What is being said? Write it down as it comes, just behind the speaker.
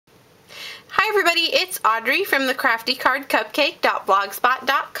everybody, it's Audrey from the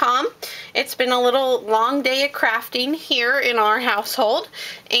craftycardcupcake.blogspot.com. It's been a little long day of crafting here in our household,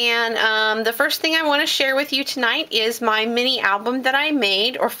 and the first thing I want to share with you tonight is my mini album that I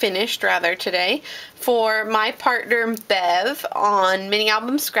made, or finished rather, today for my partner Bev on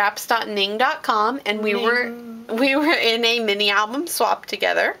minialbumscraps.ning.com, and we were in a mini album swap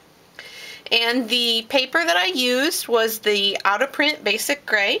together. And the paper that I used was the out of print basic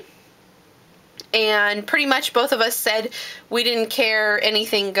gray. And pretty much both of us said we didn't care,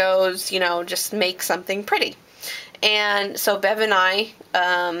 anything goes, you know, just make something pretty. And so Bev and I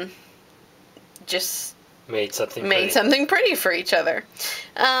just made something pretty for each other.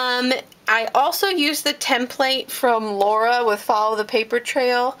 I also used the template from Laura with Follow the Paper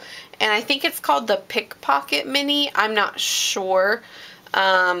Trail, and I think it's called the Pickpocket Mini. I'm not sure.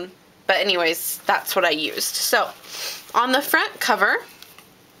 But anyways, that's what I used. So on the front cover,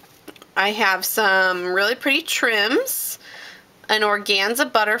 I have some really pretty trims, an organza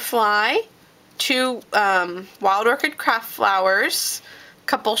butterfly, two wild orchid craft flowers, a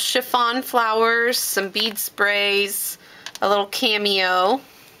couple chiffon flowers, some bead sprays, a little cameo.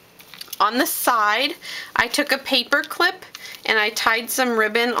 On the side, I took a paper clip and I tied some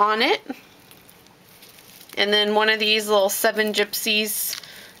ribbon on it. And then one of these little Seven Gypsies,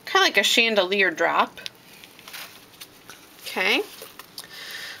 kind of like a chandelier drop. Okay.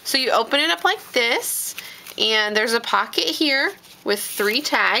 So you open it up like this, and there's a pocket here with 3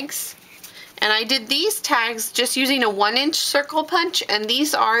 tags. And I did these tags just using a 1-inch circle punch, and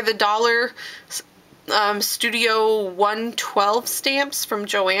these are the Dollar Studio 112 stamps from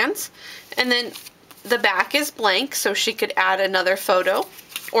Joann's. And then the back is blank, so she could add another photo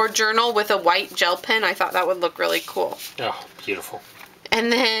or journal with a white gel pen. I thought that would look really cool. Oh, beautiful. And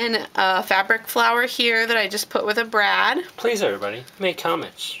then a fabric flower here that I just put with a brad. Please, everybody, make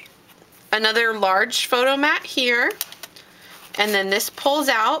comments. Another large photo mat here. And then this pulls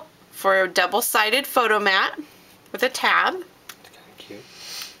out for a double-sided photo mat with a tab. It's kind of cute.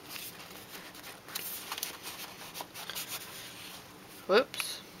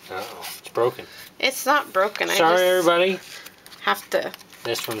 Whoops. Uh-oh, it's broken. It's not broken. Sorry, everybody. Have to...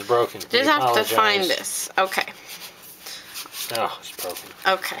 This one's broken. Just have to find this. Okay. Oh, it's broken.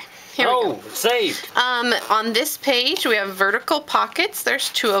 Okay. Here we go. It's saved. On this page, we have vertical pockets. There's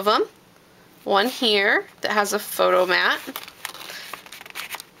 2 of them. One here that has a photo mat.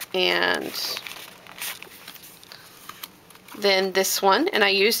 And then this one. And I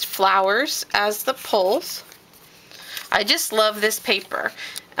used flowers as the pulls. I just love this paper.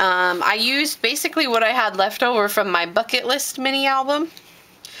 I used basically what I had left over from my bucket list mini album.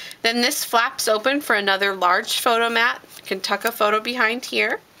 Then this flaps open for another large photo mat. You can tuck a photo behind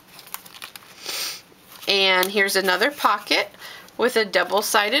here. And here's another pocket with a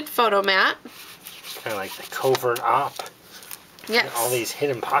double-sided photo mat. Kind of like the covert op. Yes. All these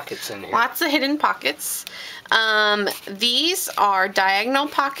hidden pockets in here. Lots of hidden pockets. These are diagonal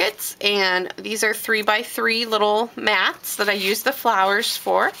pockets, and these are 3x3 little mats that I use the flowers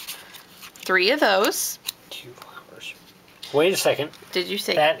for. 3 of those. 2 flowers. Wait a second. Did you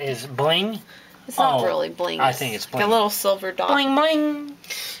say that is bling? It's not really bling. I think it's bling. Like a little silver dot. Bling bling.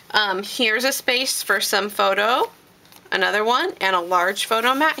 Here's a space for some photo. Another one, and a large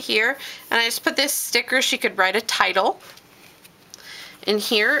photo mat here. And I just put this sticker. She could write a title. And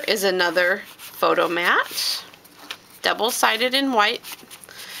here is another photo mat, double-sided in white,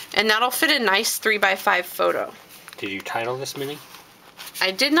 and that'll fit a nice 3x5 photo. Did you title this mini?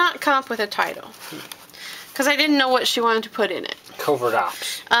 I did not come up with a title because I didn't know what she wanted to put in it. Covert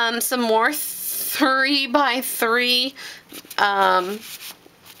ops. Some more 3x3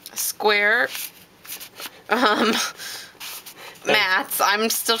 square mats. I'm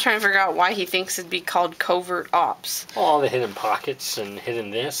still trying to figure out why he thinks it'd be called covert ops. All the hidden pockets and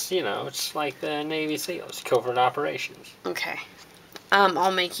hidden this, you know, it's like the Navy SEALs, covert operations. Okay.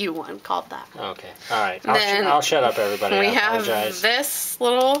 I'll make you one called that. Okay. All right. Then I'll shut up, everybody. We I have apologize. this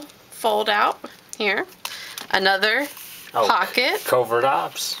little fold out here. Another pocket. Covert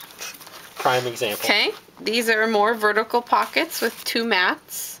ops. Prime example. Okay. These are more vertical pockets with 2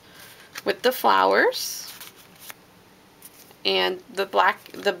 mats with the flowers. And the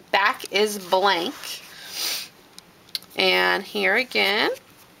back is blank. And here again,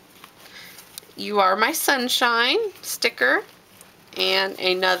 You Are My Sunshine sticker, and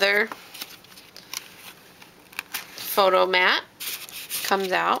another photo mat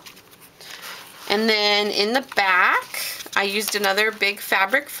comes out. And then in the back, I used another big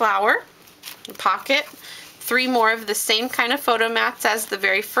fabric flower pocket, 3 more of the same kind of photo mats as the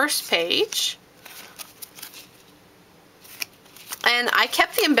very first page. And I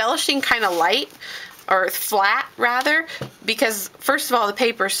kept the embellishing kind of light, or flat rather, because first of all the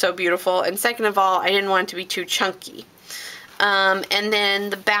paper is so beautiful, and second of all I didn't want it to be too chunky. And then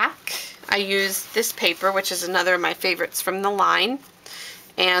the back, I used this paper, which is another of my favorites from the line,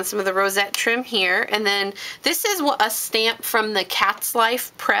 and some of the rosette trim here. And then this is a stamp from the Cat's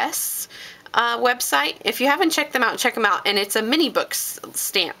Life Press website. If you haven't checked them out, check them out. And it's a mini book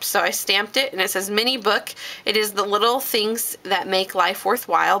stamp. So I stamped it, and it says mini book. It is the little things that make life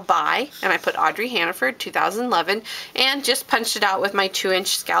worthwhile by, and I put Audrey Hannaford 2011, and just punched it out with my 2-inch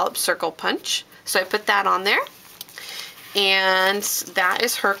scallop circle punch. So I put that on there, and that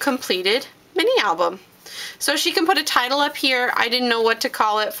is her completed mini album. So she can put a title up here. I didn't know what to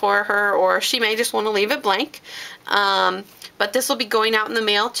call it for her, or she may just want to leave it blank. But this will be going out in the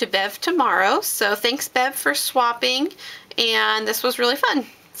mail to Bev tomorrow. So thanks, Bev, for swapping. And this was really fun.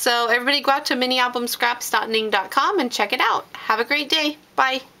 So everybody go out to minialbumscraps.ning.com and check it out. Have a great day.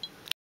 Bye.